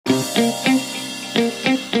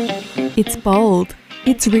It's bold.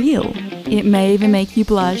 It's real. It may even make you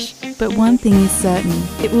blush. But one thing is certain,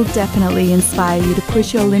 it will definitely inspire you to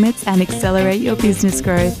push your limits and accelerate your business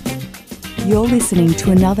growth. You're listening to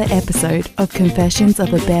another episode of Confessions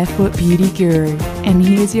of a Barefoot Beauty Guru. And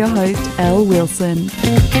here's your host, Elle Wilson.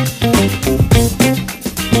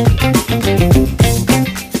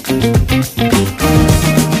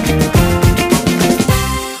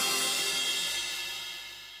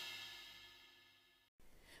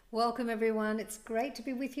 Welcome everyone. It's great to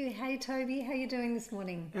be with you. Hey Toby, how are you doing this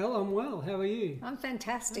morning? Elle, I'm well. How are you? I'm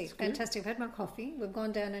fantastic. Fantastic. I've had my coffee. We've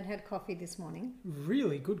gone down and had coffee this morning.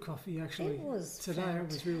 Really good coffee, actually. It was today.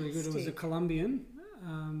 fantastic. It was really good. It was a Colombian.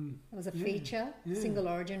 It was a feature, single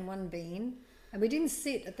origin, one bean, and we didn't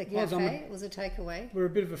sit at the cafe. It was a takeaway. We're a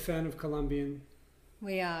bit of a fan of Colombian.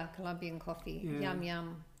 We are Colombian coffee. Yeah. Yum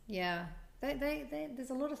yum. Yeah.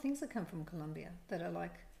 There's a lot of things that come from Colombia that are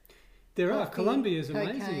like. There are. Coffee, Colombia is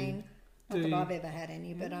cocaine. amazing. Not that I've ever had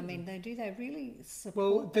any, but I mean, they really support.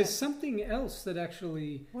 Well, there's something else that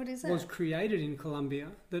actually What is was that? created in Colombia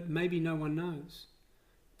that maybe no one knows.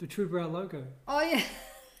 The True Brow logo. Oh yeah,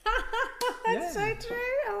 that's Yeah. so true.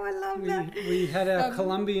 Oh, I love that. We had our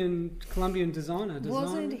Colombian designer.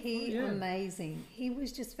 Wasn't he amazing? He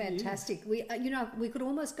was just fantastic. We, we could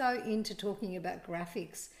almost go into talking about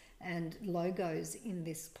graphics and logos in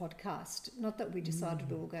this podcast. Not that we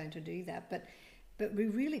decided we were going to do that, but we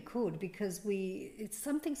really could, because it's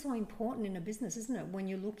something so important in a business, isn't it? When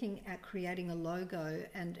you're looking at creating a logo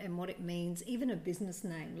and what it means, even a business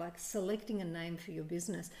name, like selecting a name for your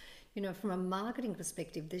business. You know, from a marketing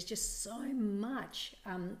perspective, there's just so much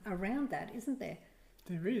around that, isn't there?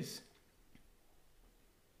 There is.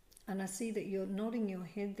 And I see that you're nodding your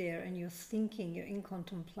head there and you're thinking, you're in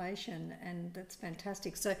contemplation, and that's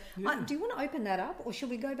fantastic. So do you want to open that up, or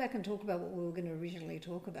should we go back and talk about what we were going to originally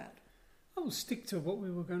talk about? I'll stick to what we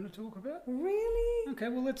were going to talk about. Really? Okay,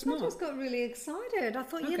 well, let's I not. just got really excited. I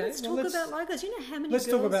thought, let's well, talk about logos. You know how many Let's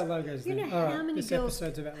girls... talk about logos then. You know All how right, many this girls...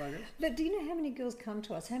 episode's about logos. But do you know how many girls come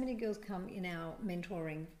to us? How many girls come in our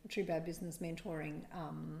mentoring, True Brow Business mentoring,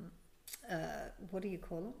 what do you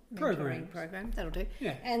call it? Program. That'll do.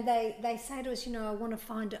 Yeah. And they say to us, I want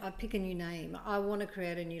to I pick a new name. I want to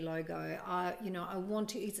create a new logo. I want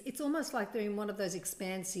to, it's almost like they're in one of those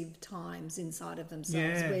expansive times inside of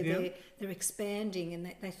themselves where they're expanding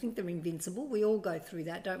and they think they're invincible. We all go through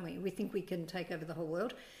that, don't we? We think we can take over the whole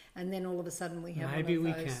world. And then all of a sudden we have Maybe one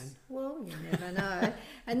we of those. can. Well, you never know.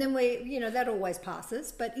 And then that always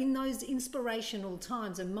passes. But in those inspirational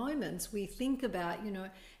times and moments, we think about,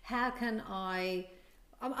 how can I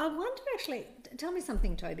wonder actually, tell me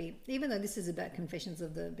something, Toby, even though this is about Confessions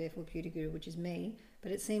of the Barefoot Beauty Guru, which is me,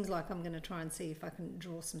 but it seems like I'm going to try and see if I can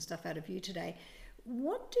draw some stuff out of you today.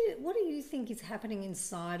 What do you think is happening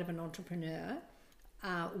inside of an entrepreneur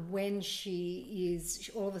when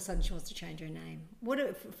all of a sudden she wants to change her name?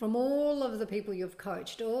 From all of the people you've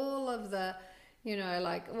coached, all of the,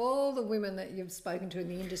 all the women that you've spoken to in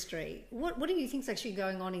the industry, what do you think is actually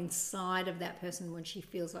going on inside of that person when she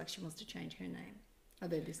feels like she wants to change her name of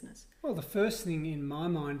her business? Well, the first thing in my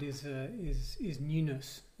mind is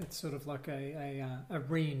newness. It's sort of like a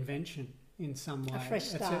reinvention in some way. A fresh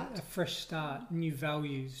start. It's a fresh start, new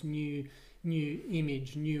values, new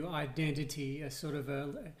image, new identity, a sort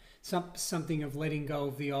of something of letting go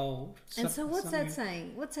of the old. And so what's that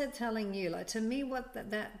saying? What's that telling you? Like, to me, what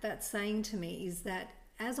that's saying to me is that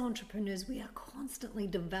as entrepreneurs, we are constantly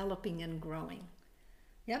developing and growing.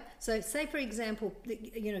 Yep. So say, for example,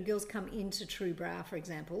 girls come into True Brow, for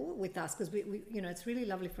example, with us, because we it's really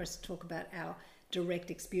lovely for us to talk about our direct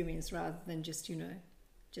experience rather than just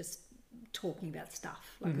talking about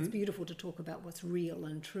stuff. Like, it's beautiful to talk about what's real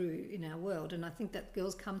and true in our world. And I think that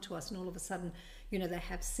girls come to us and all of a sudden, they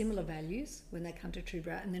have similar values when they come to True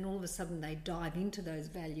Brow, and then all of a sudden they dive into those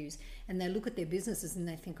values and they look at their businesses and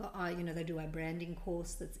they think, they do our branding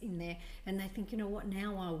course that's in there, and they think,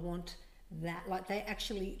 now I want that. Like, they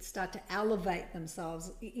actually start to elevate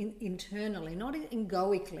themselves internally, not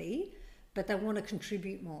egoically, but they want to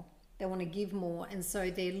contribute more. They want to give more. And so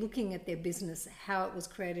they're looking at their business, how it was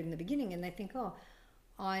created in the beginning, and they think,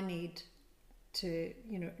 I need to,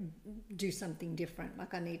 do something different.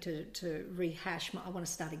 Like, I need to rehash I want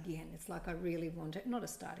to start again. It's like, I really want to, not to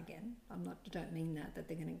start again. I don't mean that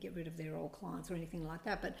they're going to get rid of their old clients or anything like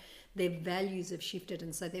that, but their values have shifted,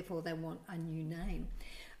 and so therefore they want a new name.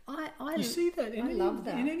 You see that I love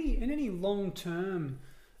that. In any long term,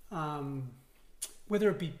 whether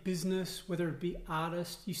it be business, whether it be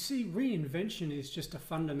artist, you see reinvention is just a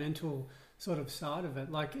fundamental sort of side of it.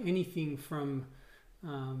 Like anything from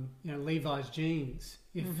Levi's jeans.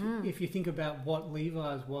 If you think about what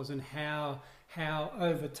Levi's was and how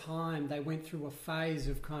over time they went through a phase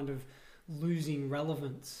of kind of losing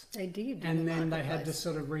relevance. They did. And then they had to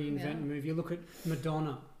sort of reinvent and move. You look at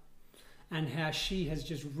Madonna and how she has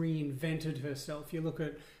just reinvented herself. You look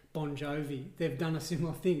at Bon Jovi, they've done a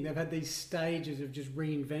similar thing. They've had these stages of just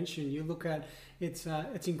reinvention. You look at it's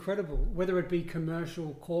incredible, whether it be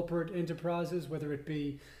commercial corporate enterprises, whether it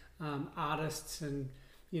be artists and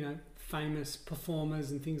famous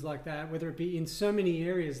performers and things like that, whether it be in so many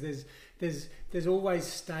areas. There's always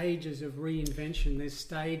stages of reinvention. There's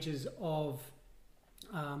stages of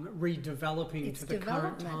redeveloping to the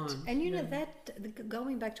current time. And that,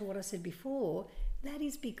 going back to what I said before, that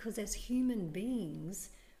is because as human beings,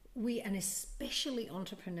 we, and especially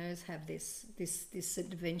entrepreneurs, have this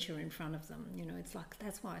adventure in front of them. It's like,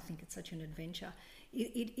 that's why I think it's such an adventure.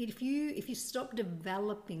 If you stop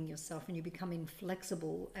developing yourself and you become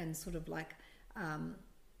inflexible and sort of like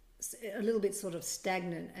a little bit sort of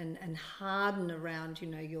stagnant and harden around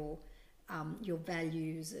your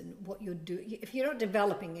values and what you're doing, if you're not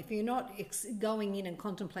developing, if you're not going in and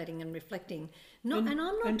contemplating and reflecting,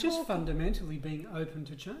 just fundamentally being open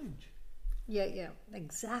to change. Yeah,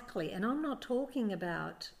 exactly. And I'm not talking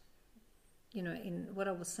about, in what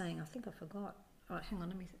I was saying, I think I forgot. Oh, hang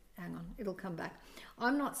on, it'll come back.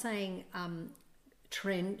 I'm not saying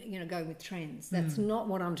trend, going with trends. That's not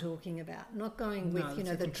what I'm talking about. Not going with,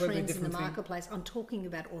 the trends in the marketplace. I'm talking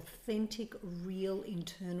about authentic, real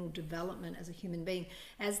internal development as a human being.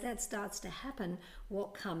 As that starts to happen,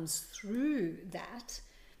 what comes through that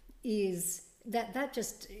is that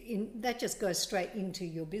just goes straight into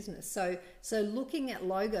your business. So looking at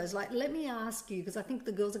logos, like, let me ask you, because I think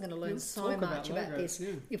the girls are going to learn so much about this.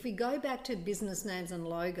 Yeah. If we go back to business names and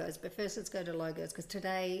logos, but first let's go to logos, because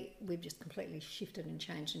today we've just completely shifted and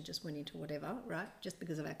changed and just went into whatever, right? Just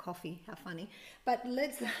because of our coffee. How funny. But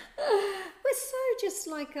we're so just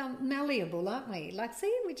like malleable, aren't we? Like,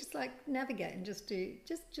 see, we just like navigate and just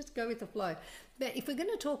go with the flow. But if we're going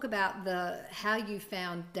to talk about how you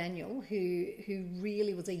found Daniel, who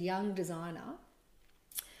really was a young designer,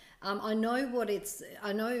 I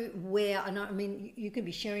mean, you can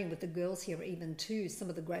be sharing with the girls here even too some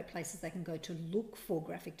of the great places they can go to look for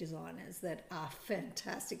graphic designers that are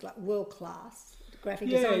fantastic, like world class graphic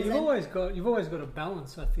designers. Yeah, you've always got a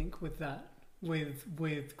balance, I think, with that.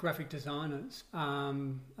 With graphic designers,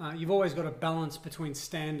 you've always got a balance between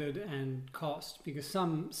standard and cost, because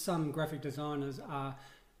some graphic designers are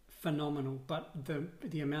phenomenal, but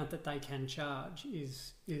the amount that they can charge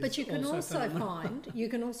is but you can also phenomenal.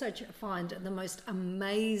 find the most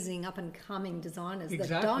amazing up and coming designers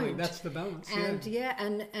exactly, that don't. That's the balance. And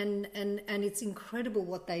and it's incredible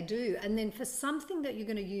what they do. And then for something that you're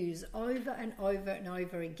going to use over and over and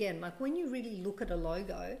over again, like when you really look at a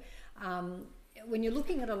logo. When you're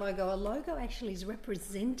looking at a logo actually is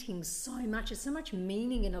representing so much. There's so much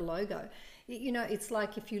meaning in a logo. It's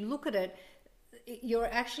like if you look at it,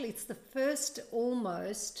 it's the first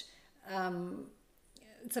it's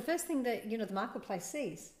the first thing that the marketplace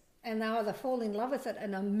sees, and they either fall in love with it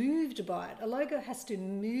and are moved by it. A logo has to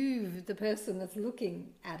move the person that's looking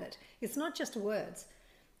at it. It's not just words.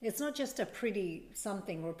 It's not just a pretty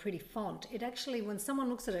something or a pretty font. It actually, when someone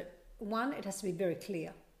looks at it, it has to be very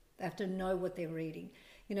clear. They have to know what they're reading.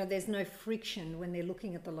 There's no friction when they're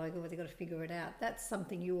looking at the logo where they've got to figure it out. That's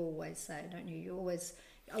something you always say, don't you? You always,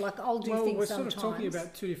 like, I'll do things sometimes. We're sort of talking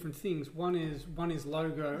about two different things. One is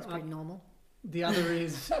logo. That's pretty normal. The other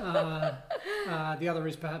is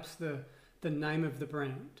perhaps the name of the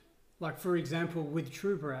brand. Like, for example, with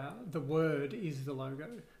Truebrow, the word is the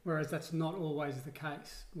logo, whereas that's not always the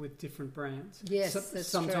case with different brands. Yes, that's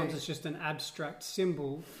sometimes true. It's just an abstract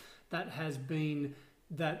symbol that has been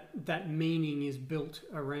that meaning is built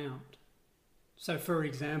around. So, for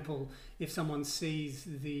example, if someone sees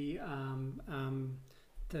the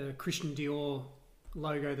Christian Dior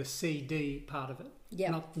logo, the CD part of it,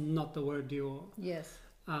 not the word Dior. Yes.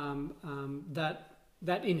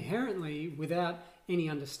 That inherently, without any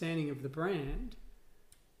understanding of the brand,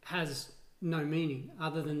 has no meaning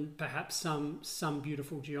other than perhaps some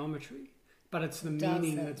beautiful geometry. But it's the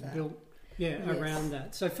meaning that's built. Around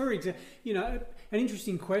that. So, for example, an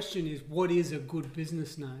interesting question is, what is a good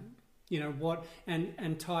business name? What,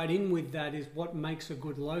 and tied in with that is what makes a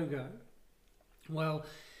good logo. Well,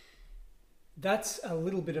 that's a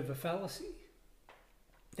little bit of a fallacy.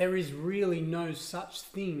 There is really no such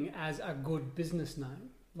thing as a good business name.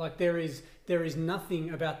 Like, there is nothing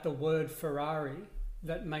about the word Ferrari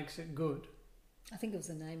that makes it good. I think it was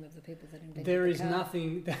the name of the people that invented there the is car.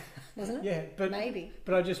 nothing that, Wasn't it? yeah, but Maybe.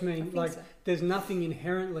 But I just mean, think like, so. there's nothing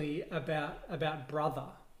inherently about Brother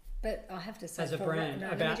But I have to say, as a brand,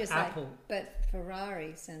 let me about just Apple. But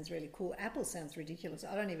Ferrari sounds really cool. Apple sounds ridiculous.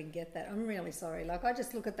 I don't even get that. I'm really sorry. Like, I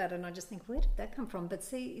just look at that and I just think, where did that come from? But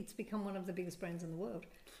see, it's become one of the biggest brands in the world.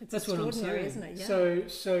 It's That's what I'm extraordinary, saying. isn't it? Yeah.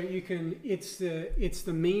 So you can, it's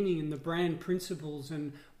the meaning and the brand principles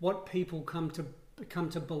and what people come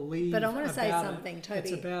to believe. But I want to say about something, it. Toby.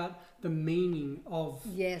 It's about the meaning of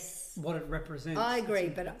Yes. what it represents. I agree,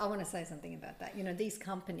 but I want to say something about that. You know, these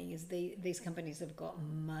companies have got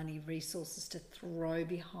money, resources to throw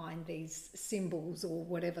behind these symbols or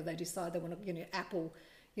whatever they decide they want to. You know, Apple,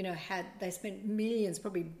 you know, they spent millions,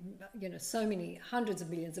 probably, you know, so many hundreds of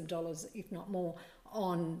millions of dollars, if not more,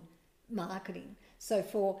 on marketing. So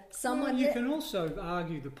for someone, you can also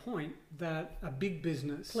argue the point that a big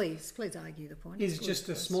business, please argue the point, is just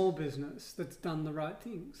a small business that's done the right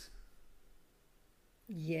things.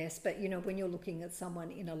 Yes, but you know, when you're looking at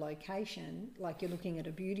someone in a location, like you're looking at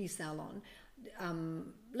a beauty salon,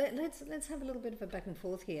 let's have a little bit of a back and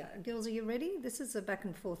forth here. Girls, are you ready? This is a back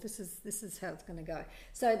and forth. This is how it's going to go.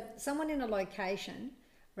 So someone in a location,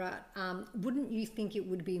 right? Wouldn't you think it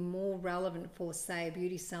would be more relevant for, say, a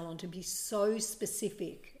beauty salon to be so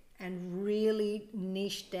specific and really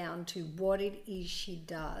niche down to what it is she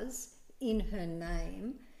does in her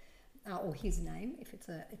name, or his name, if it's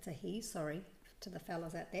a he, sorry, to the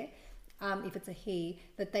fellas out there, if it's a he,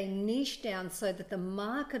 that they niche down so that the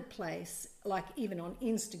marketplace, like even on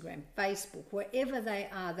Instagram, Facebook, wherever they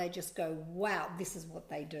are, they just go, wow, this is what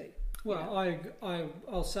they do. Well,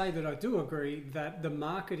 I'll say that I do agree that the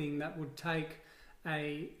marketing that would take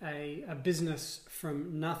a business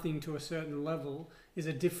from nothing to a certain level is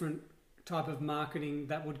a different type of marketing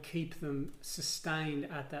that would keep them sustained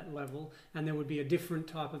at that level, and there would be a different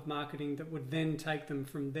type of marketing that would then take them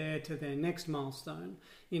from there to their next milestone,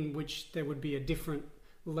 in which there would be a different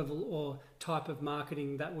level or type of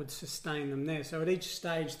marketing that would sustain them there. So at each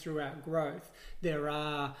stage throughout growth,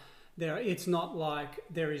 it's not like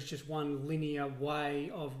there is just one linear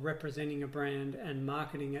way of representing a brand and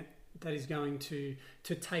marketing it that is going to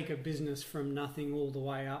take a business from nothing all the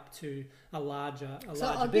way up to a larger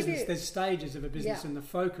business. There's stages of a business, and the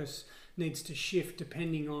focus needs to shift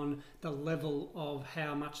depending on the level of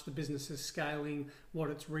how much the business is scaling, what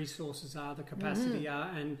its resources are, the capacity are,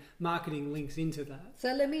 and marketing links into that.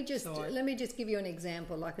 So let me just give you an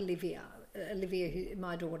example, like Olivia,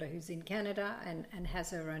 my daughter, who's in Canada and has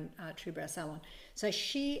her own True Brow salon. So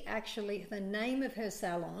she actually, the name of her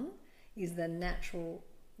salon is The Natural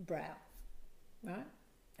Brow, right?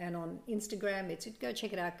 And on Instagram, go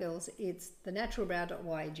check it out, girls. It's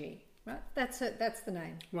thenaturalbrow.yg, right? That's the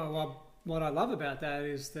name. Well, what I love about that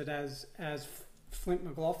is that as Flint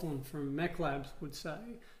McLaughlin from Mech Labs would say,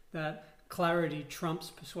 that clarity trumps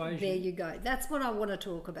persuasion. There you go. That's what I want to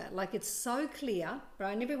talk about. Like, it's so clear,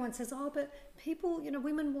 right? And everyone says, oh, but people, you know,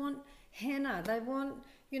 women want henna. They want,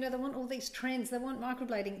 you know, they want all these trends. They want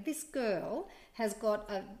microblading. This girl has got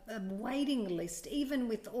a waiting list, even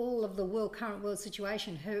with all of the current world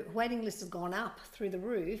situation. Her waiting list has gone up through the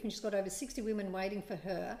roof, and she's got over 60 women waiting for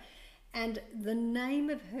her. And the name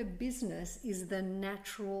of her business is The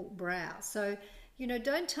Natural Brow. So, you know,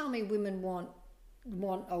 don't tell me women want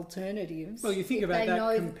alternatives. Well, you think about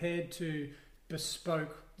that compared to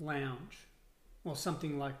Bespoke Lounge or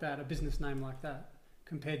something like that, a business name like that,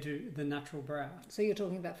 compared to The Natural Brow. So you're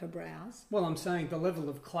talking about for brows? Well, I'm saying the level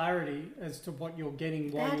of clarity as to what you're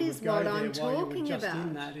getting while that you is would go what there, I'm while you talking were just about.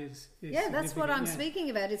 in that is yeah, that's what I'm yeah. speaking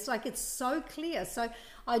about. It's like, it's so clear. So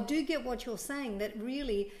I do get what you're saying, that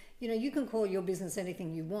really, you know, you can call your business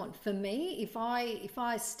anything you want. For me, if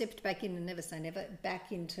I stepped back in, and never say never,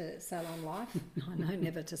 back into salon life, I know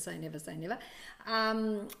never to say never say never,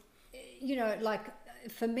 you know, like,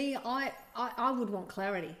 for me, I would want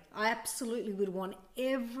clarity. I absolutely would want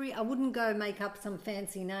I wouldn't go make up some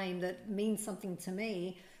fancy name that means something to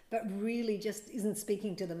me, but really just isn't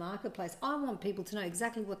speaking to the marketplace. I want people to know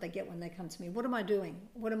exactly what they get when they come to me. What am I doing?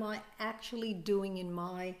 What am I actually doing in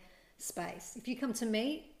my space? If you come to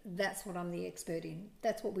me, that's what I'm the expert in.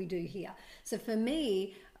 That's what we do here. So for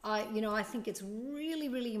me, I think it's really,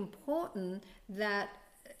 really important that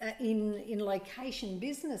in location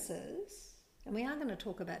businesses, and we are going to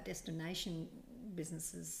talk about destination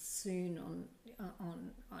businesses soon on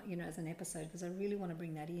you know, as an episode, because I really want to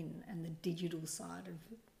bring that in, and the digital side of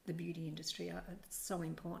the beauty industry. It's so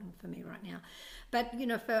important for me right now. But, you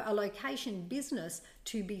know, for a location business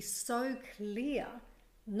to be so clear,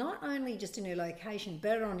 not only just in her location,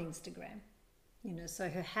 but on Instagram, you know, so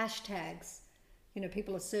her hashtags You know,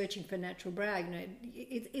 people are searching for natural brow. You know,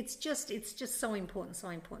 it's just so important, so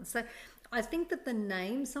important. So I think that the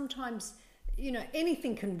name sometimes, you know,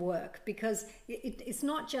 anything can work, because it's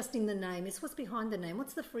not just in the name, it's what's behind the name.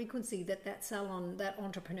 What's the frequency that salon, that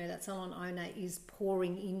entrepreneur, that salon owner is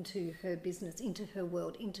pouring into her business, into her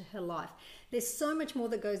world, into her life. There's so much more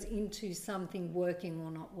that goes into something working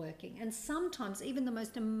or not working. And sometimes even the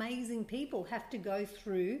most amazing people have to go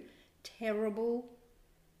through terrible,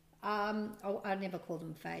 I never call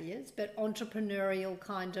them failures, but entrepreneurial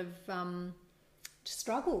kind of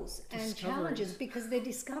struggles and challenges, because they're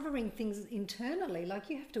discovering things internally.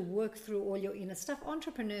 Like, you have to work through all your inner stuff.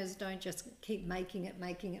 Entrepreneurs don't just keep making it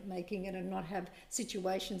and not have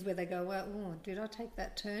situations where they go, well, oh, did I take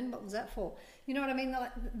that turn? What was that for? You know what I mean?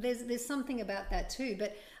 Like, there's something about that too.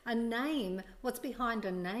 But a name, what's behind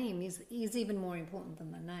a name is even more important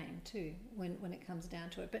than the name too, when it comes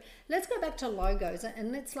down to it. But let's go back to logos,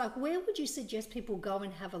 and let's, like, where would you suggest people go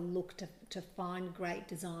and have a look to find great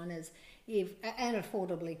designers, and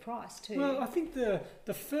affordably priced too? Well, I think the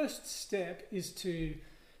first step is to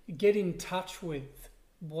get in touch with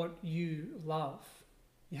what you love.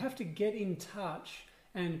 You have to get in touch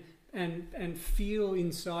and feel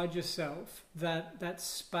inside yourself that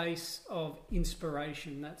space of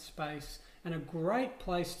inspiration, that space. And a great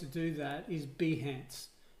place to do that is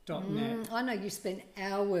Behance.net. I know you spend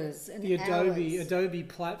hours and the hours. Adobe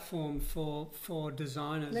platform for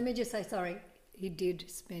designers. Let me just say, sorry, he did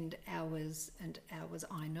spend hours and hours,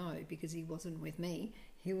 I know, because he wasn't with me.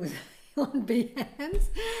 He was on Behance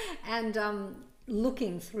and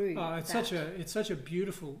looking through. Oh, it's such a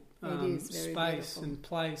beautiful space beautiful. And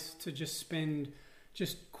place to just spend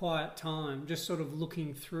just quiet time, just sort of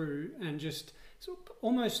looking through and just sort of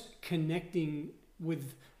almost connecting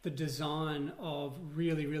with the design of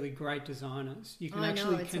really, really great designers. You can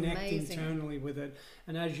actually connect amazing. Internally with it,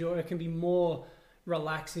 and it can be more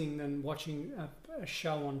relaxing than watching a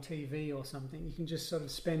show on TV or something. You can just sort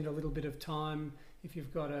of spend a little bit of time, if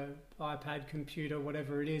you've got an iPad, computer,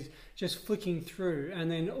 whatever it is, just flicking through,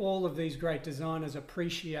 and then all of these great designers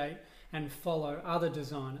appreciate and follow other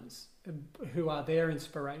designers who are their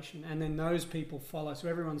inspiration, and then those people follow. So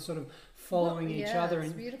everyone's sort of following each other,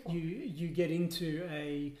 and beautiful. you get into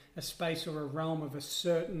a space or a realm of a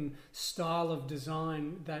certain style of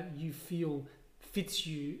design that you feel fits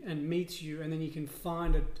you and meets you, and then you can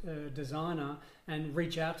find a designer and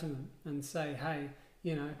reach out to them and say, hey,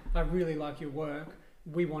 you know, I really like your work,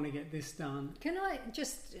 we want to get this done. Can I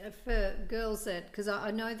just, for girls that, because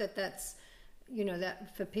I know that's, you know,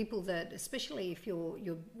 that for people that, especially if you're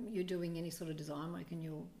doing any sort of design work and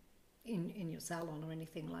you're in your salon or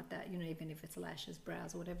anything like that, you know, even if it's lashes,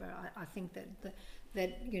 brows or whatever, I think that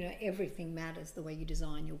you know, everything matters. The way you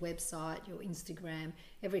design your website, your Instagram,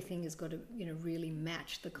 everything has got to, you know, really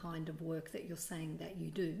match the kind of work that you're saying that you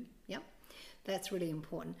do. Yep. That's really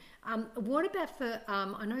important. What about for,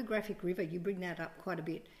 I know Graphic River, you bring that up quite a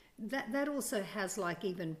bit. That also has like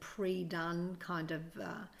even pre-done kind of...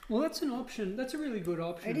 well, that's an option. That's a really good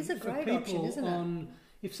option. It is a great option, isn't it?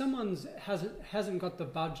 If someone hasn't got the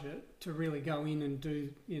budget to really go in and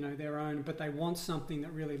do, you know, their own, but they want something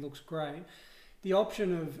that really looks great, the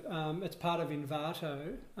option of, it's part of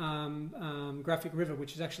Invato, Graphic River,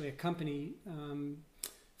 which is actually a company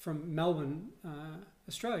from Melbourne,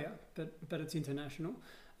 Australia, but it's international,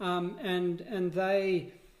 and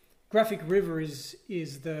they... Graphic River is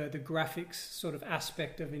the graphics sort of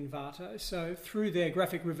aspect of Invato. So through their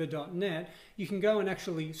graphicriver.net, you can go and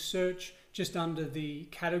actually search just under the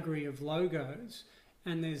category of logos,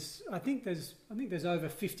 and I think there's over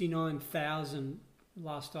 59,000,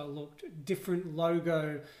 last I looked, different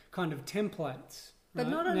logo kind of templates. But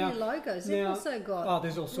not only logos, they've also got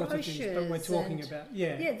there's all sorts of things, but we're talking about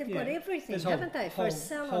they've got everything, haven't they? For a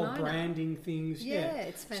salon owner, branding things,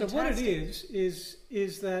 it's fantastic. So what it is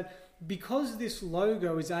that because this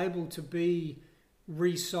logo is able to be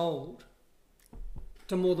resold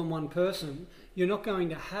to more than one person, you're not going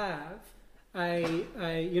to have an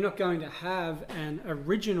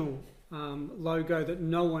original logo that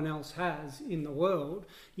no one else has in the world.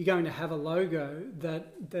 You're going to have a logo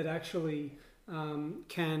that actually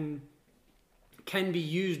can be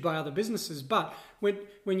used by other businesses. But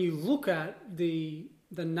when you look at the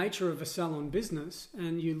nature of a salon business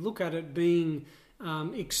and you look at it being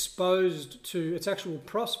exposed to its actual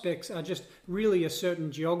prospects are just really a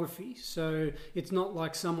certain geography. So it's not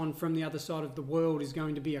like someone from the other side of the world is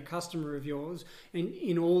going to be a customer of yours and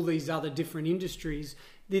in all these other different industries.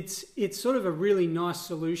 It's sort of a really nice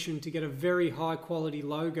solution to get a very high quality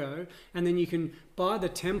logo, and then you can buy the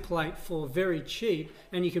template for very cheap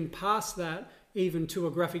and you can pass that even to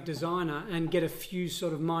a graphic designer and get a few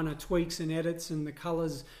sort of minor tweaks and edits and the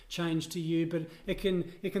colours change to you, but it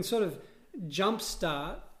can sort of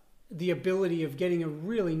jumpstart the ability of getting a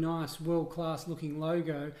really nice world-class looking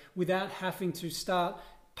logo without having to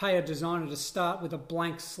pay a designer to start with a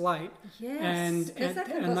blank slate. Yes, and that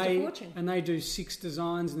can cost a fortune. And they do 6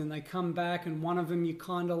 designs, and then they come back, and one of them you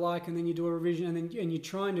kind of like, and then you do a revision, and you're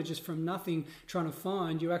trying to just from nothing trying to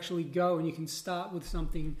find. You actually go and you can start with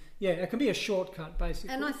something. Yeah, it can be a shortcut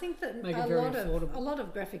basically. And I think that a lot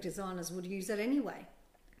of graphic designers would use it anyway.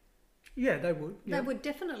 Yeah, they would. Yeah. They would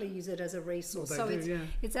definitely use it as a resource. Well,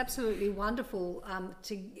 it's absolutely wonderful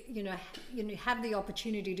to have the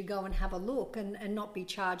opportunity to go and have a look and not be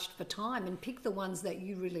charged for time, and pick the ones that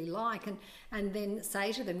you really like, and then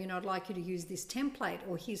say to them, I'd like you to use this template,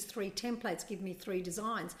 or here's 3 templates, give me 3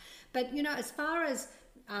 designs. But as far as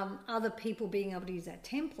other people being able to use that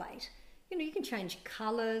template, you can change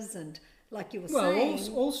colours, and like you were saying.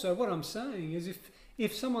 Well, also what I'm saying is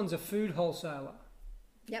if someone's a food wholesaler.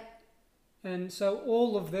 Yep. And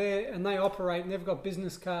so they operate, and they've got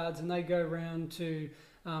business cards, and they go around to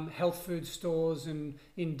health food stores and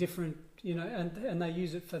in different, and they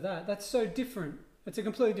use it for that. That's so different. It's a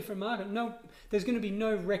completely different market. No, there's going to be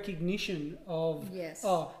no recognition of,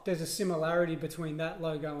 there's a similarity between that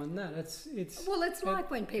logo and that. It's like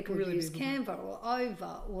when people really use Canva or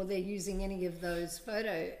Ova, or they're using any of those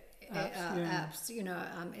photo apps,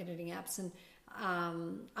 editing apps, and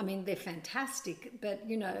they're fantastic, but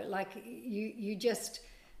you just,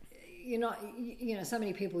 so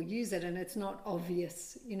many people use it, and it's not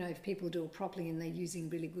obvious, if people do it properly and they're using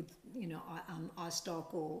really good,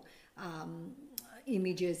 iStock or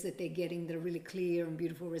images that they're getting that are really clear and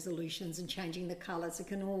beautiful resolutions, and changing the colors. It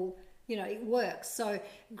can all, it works. So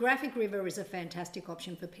Graphic River is a fantastic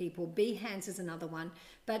option for people. Behance is another one,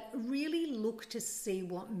 but really look to see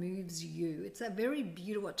what moves you. It's a very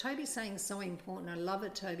beautiful, what Toby's saying is so important. I love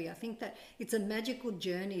it, Toby. I think that it's a magical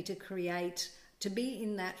journey to be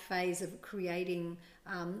in that phase of creating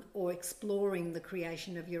or exploring the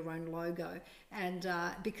creation of your own logo, and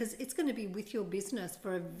because it's going to be with your business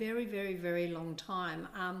for a very, very, very long time.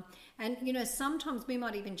 And sometimes we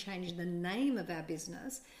might even change the name of our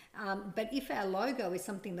business, but if our logo is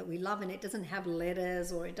something that we love and it doesn't have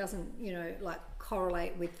letters, or it doesn't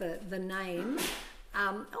correlate with the name,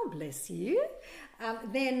 oh bless you,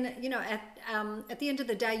 then at the end of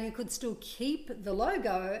the day you could still keep the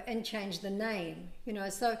logo and change the name.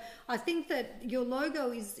 So I think that your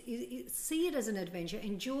logo is see it as an adventure,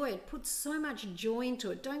 enjoy it, put so much joy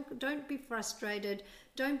into it. Don't be frustrated,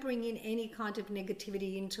 don't bring in any kind of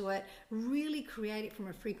negativity into it. Really create it from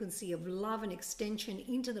a frequency of love and extension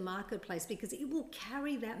into the marketplace, because it will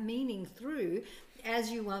carry that meaning through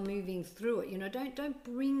as you are moving through it. Don't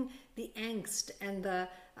bring the angst and the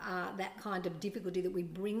that kind of difficulty that we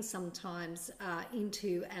bring sometimes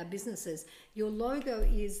into our businesses. Your logo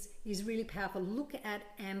is really powerful. Look at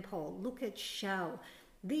Ampol, look at Shell.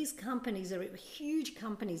 These companies are huge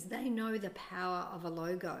companies. They know the power of a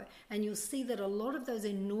logo, and you'll see that a lot of those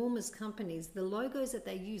enormous companies, the logos that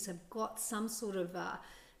they use have got some sort of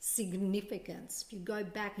significance. If you go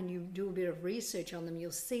back and you do a bit of research on them,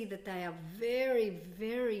 you'll see that they are very,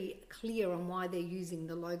 very clear on why they're using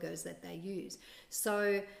the logos that they use.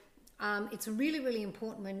 So it's really, really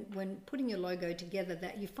important when putting your logo together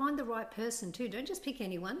that you find the right person too. Don't just pick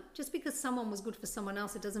anyone. Just because someone was good for someone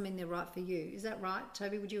else, it doesn't mean they're right for you. Is that right,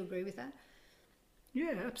 Toby? Would you agree with that?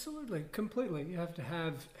 Yeah, absolutely, completely. You have to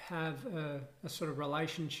have a sort of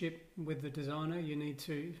relationship with the designer.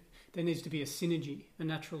 There needs to be a synergy, a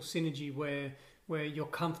natural synergy where you're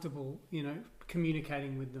comfortable,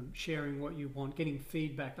 communicating with them, sharing what you want, getting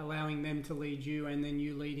feedback, allowing them to lead you, and then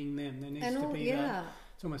you leading them. There needs to be that.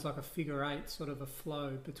 It's almost like a figure 8, sort of a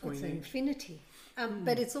flow between It's an infinity.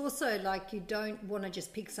 But it's also like you don't want to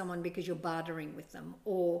just pick someone because you're bartering with them,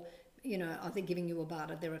 or are they giving you a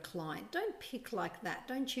barter, they're a client. Don't pick like that.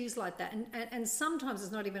 Don't choose like that. And sometimes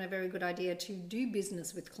it's not even a very good idea to do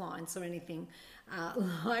business with clients or anything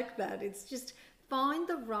like that. It's just find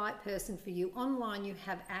the right person for you. Online you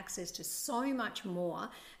have access to so much more.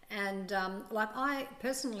 And like I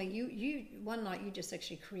personally, you one night you just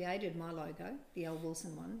actually created my logo, the Elle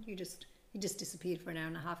Wilson one. You just disappeared for an hour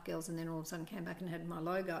and a half, girls, and then all of a sudden came back and had my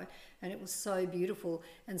logo, and it was so beautiful.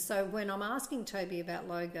 And so when I'm asking Toby about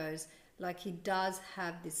logos, like he does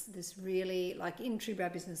have this really, like in True Brow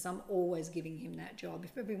Business, I'm always giving him that job.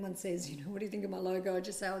 If everyone says, what do you think of my logo? I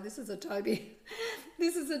just say, oh, this is a Toby,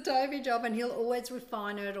 This is a Toby job, and he'll always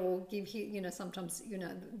refine it or give you, sometimes,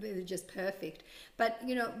 they're just perfect. But,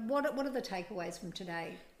 what are the takeaways from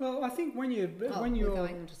today? Well, I think when you're we're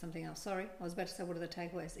going into something else. Sorry, I was about to say, what are the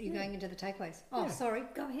takeaways? Are you going into the takeaways? Oh, sorry.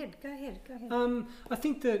 Go ahead. I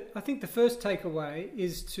think the first takeaway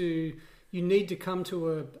is you need to come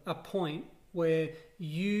to a point where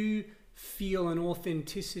you feel an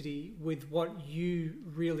authenticity with what you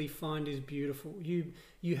really find is beautiful.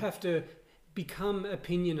 You have to become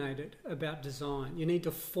opinionated about design. You need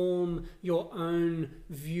to form your own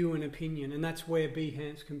view and opinion, and that's where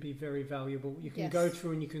Behance can be very valuable. You can go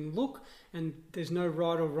through and you can look, and there's no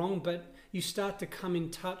right or wrong, but you start to come in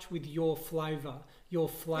touch with your flavour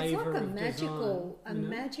it's like of design. A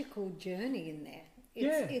magical journey in there.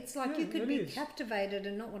 It's like you could be captivated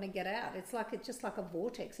and not want to get out. It's just like a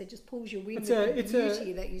vortex. It just pulls you in with the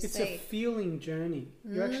beauty that you see. It's a feeling journey.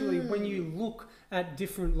 You actually, when you look at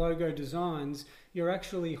different logo designs, you're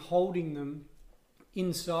actually holding them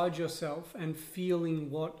inside yourself and feeling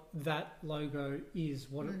what that logo is,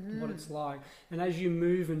 what it's like. And as you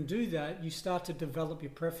move and do that, you start to develop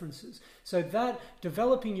your preferences. So that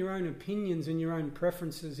developing your own opinions and your own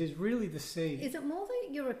preferences is really the seed. Is it more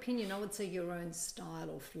than your opinion? I would say your own style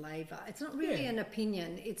or flavor. It's not really an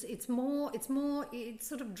opinion. It's more. It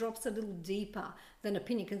sort of drops a little deeper than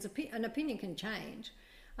opinion, because an opinion can change.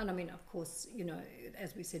 And I mean, of course,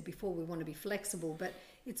 as we said before, we want to be flexible, but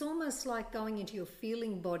it's almost like going into your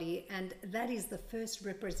feeling body, and that is the first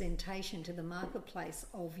representation to the marketplace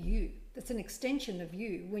of you. That's an extension of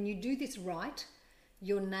you. When you do this right,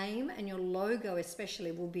 your name and your logo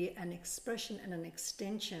especially will be an expression and an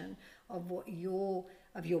extension of your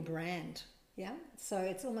brand. Yeah, so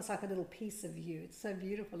it's almost like a little piece of you. It's so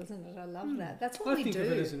beautiful, isn't it? I love that. That's what we do. I think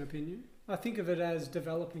of it as an opinion. I think of it as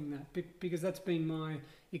developing that, because that's been my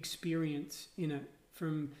experience in it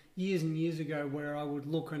from years and years ago, where I would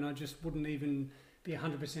look and I just wouldn't even be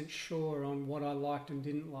 100% sure on what I liked and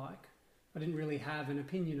didn't like. I didn't really have an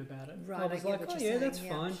opinion about it. Right, I was like, that's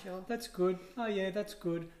fine. Sure. That's good. Oh, yeah, that's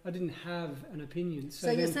good. I didn't have an opinion.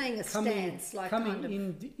 So you're saying a stance, like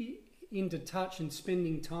coming into touch and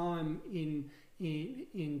spending time in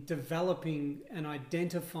developing and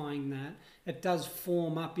identifying that, it does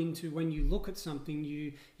form up into, when you look at something,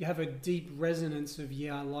 you have a deep resonance of,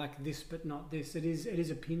 I like this but not this. It is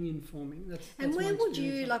opinion forming. That's where would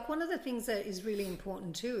you, like, one of the things that is really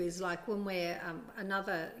important too is, like, when we're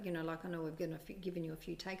another, like, I know we've given you a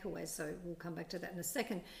few takeaways, so we'll come back to that in a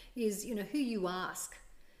second, is who you ask.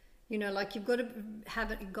 Like, you've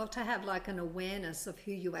got to have like an awareness of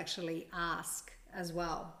who you actually ask as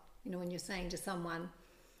well. When you're saying to someone,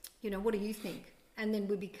 what do you think? And then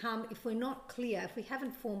we become, if we're not clear, if we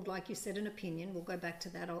haven't formed, like you said, an opinion, we'll go back to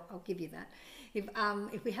that, I'll give you that.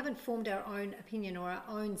 If we haven't formed our own opinion or our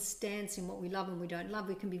own stance in what we love and we don't love,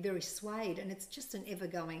 we can be very swayed, and it's just an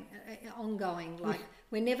ongoing, like,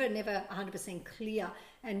 we're never 100% clear,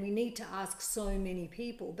 and we need to ask so many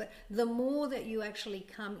people. But the more that you actually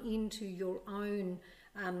come into your own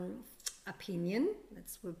opinion,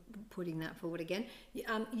 we're putting that forward again,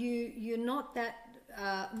 you're not that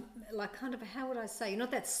like, kind of, how would I say, you're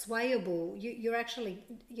not that swayable. You're actually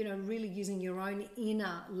really using your own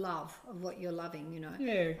inner love of what you're loving.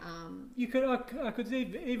 You could, I could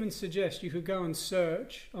even suggest you could go and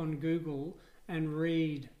search on Google and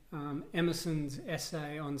read Emerson's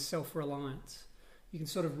essay on self-reliance. You can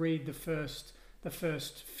sort of read the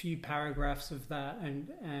first few paragraphs of that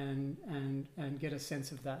and get a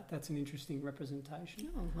sense of that. That's an interesting representation.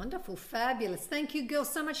 Oh, wonderful. Fabulous. Thank you, girls,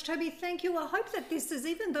 so much. Toby, thank you. I hope that this is,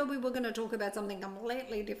 even though we were going to talk about something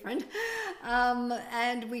completely different,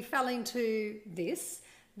 and we fell into this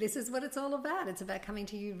is what it's all about. It's about coming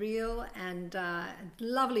to you real, and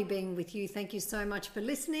lovely being with you. Thank you so much for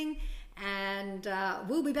listening. And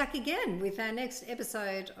we'll be back again with our next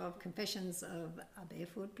episode of Confessions of a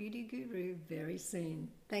Barefoot Beauty Guru very soon.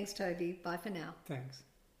 Thanks, Toby. Bye for now. Thanks.